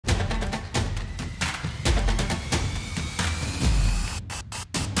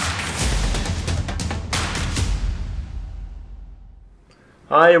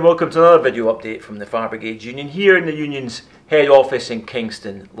Hi and welcome to another video update from the Fire Brigades Union here in the Union's head office in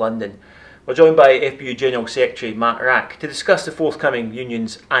Kingston, London. We're joined by FBU General Secretary Matt Rack to discuss the forthcoming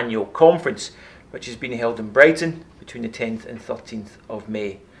Union's annual conference, which is being held in Brighton between the 10th and 13th of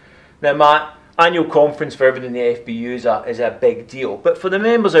May. Now Matt, annual conference for everyone in the FBU is a big deal, but for the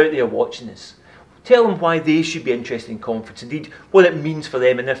members out there watching this, tell them why they should be interested in conference, indeed what it means for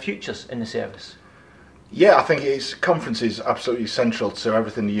them and their futures in the service. Yeah, I think conference is absolutely central to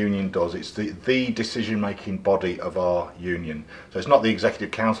everything the union does. It's the decision-making body of our union. So it's not the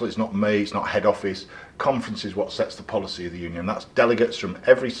executive council, it's not me, it's not head office. Conference is what sets the policy of the union. That's delegates from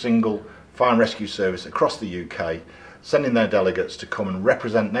every single fire and rescue service across the UK, sending their delegates to come and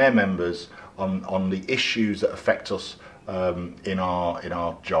represent their members on the issues that affect us in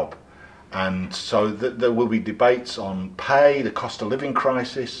our job. And so there will be debates on pay, the cost of living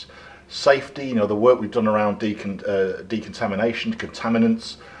crisis, safety, the work we've done around decontamination,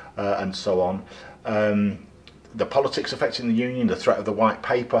 contaminants, and so on. The politics affecting the union, the threat of the white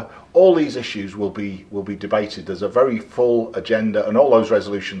paper, all these issues will be debated. There's a very full agenda, and all those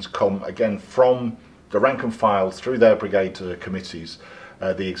resolutions come again from the rank and file through their brigade to the committees.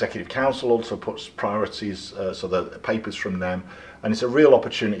 The Executive Council also puts priorities, so the papers from them, and it's a real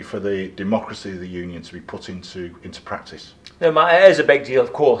opportunity for the democracy of the union to be put into practice. Now Matt, it is a big deal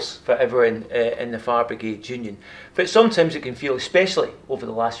of course for everyone in the Fire Brigades Union, but sometimes it can feel, especially over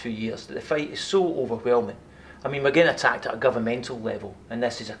the last few years, that the fight is so overwhelming. I mean, we're getting attacked at a governmental level, and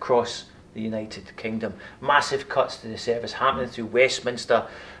this is across the United Kingdom. Massive cuts to the service happening through Westminster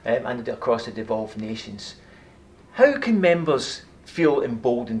and across the devolved nations. How can members feel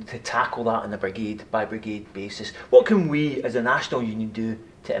emboldened to tackle that on a brigade by brigade basis? What can we as a national union do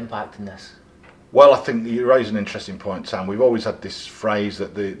to impact on this? Well, I think you raise an interesting point, Sam. We've always had this phrase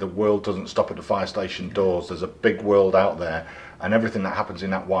that the world doesn't stop at the fire station doors. There's a big world out there, and everything that happens in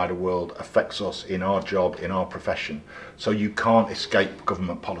that wider world affects us in our job, in our profession. So you can't escape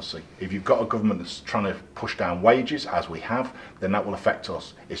government policy. If you've got a government that's trying to push down wages, as we have, then that will affect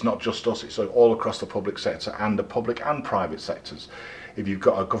us. It's not just us, it's all across the public sector and the public and private sectors. If you've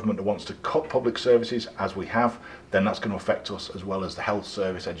got a government that wants to cut public services, as we have, then that's going to affect us as well as the health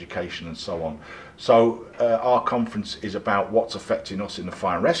service, education and so on. So our conference is about what's affecting us in the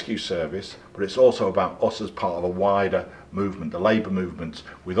fire and rescue service, but it's also about us as part of a wider movement, the labour movement,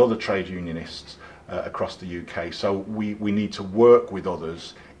 with other trade unionists across the UK. So we need to work with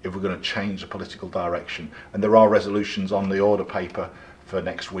others if we're going to change the political direction. And there are resolutions on the order paper for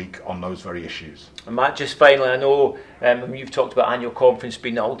next week on those very issues. And Matt, just finally, I know you've talked about annual conference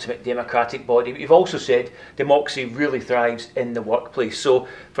being the ultimate democratic body, but you've also said democracy really thrives in the workplace. So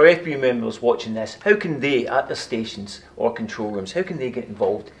for FBU members watching this, how can they, at their stations or control rooms, how can they get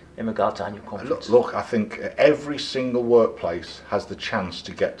involved in regard to annual conference? Look, I think every single workplace has the chance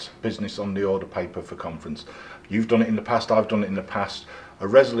to get business on the order paper for conference. You've done it in the past, I've done it in the past. A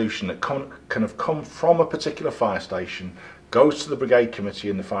resolution that can have come from a particular fire station, goes to the brigade committee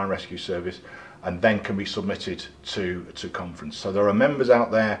in the fire and rescue service, and then can be submitted to conference. So there are members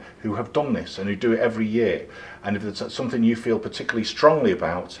out there who have done this and who do it every year, and if it's something you feel particularly strongly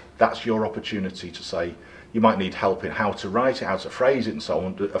about, that's your opportunity to say. You might need help in how to write it, how to phrase it and so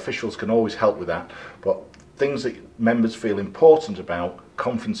on. Officials can always help with that, but things that members feel important about,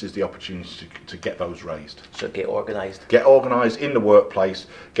 conference is the opportunity to get those raised. So get organised. Get organised in the workplace,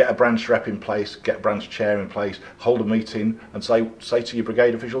 get a branch rep in place, get a branch chair in place, hold a meeting and say to your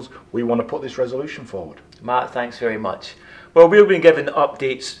brigade officials, we want to put this resolution forward. Matt, thanks very much. Well, we'll be giving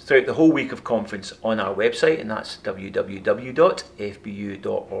updates throughout the whole week of conference on our website, and that's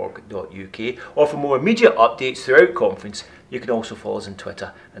www.fbu.org.uk. Or for more immediate updates throughout conference, you can also follow us on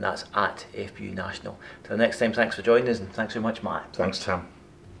Twitter, and that's @FBU National. Till next time, thanks for joining us, and thanks very much, Matt. Thanks, Tam.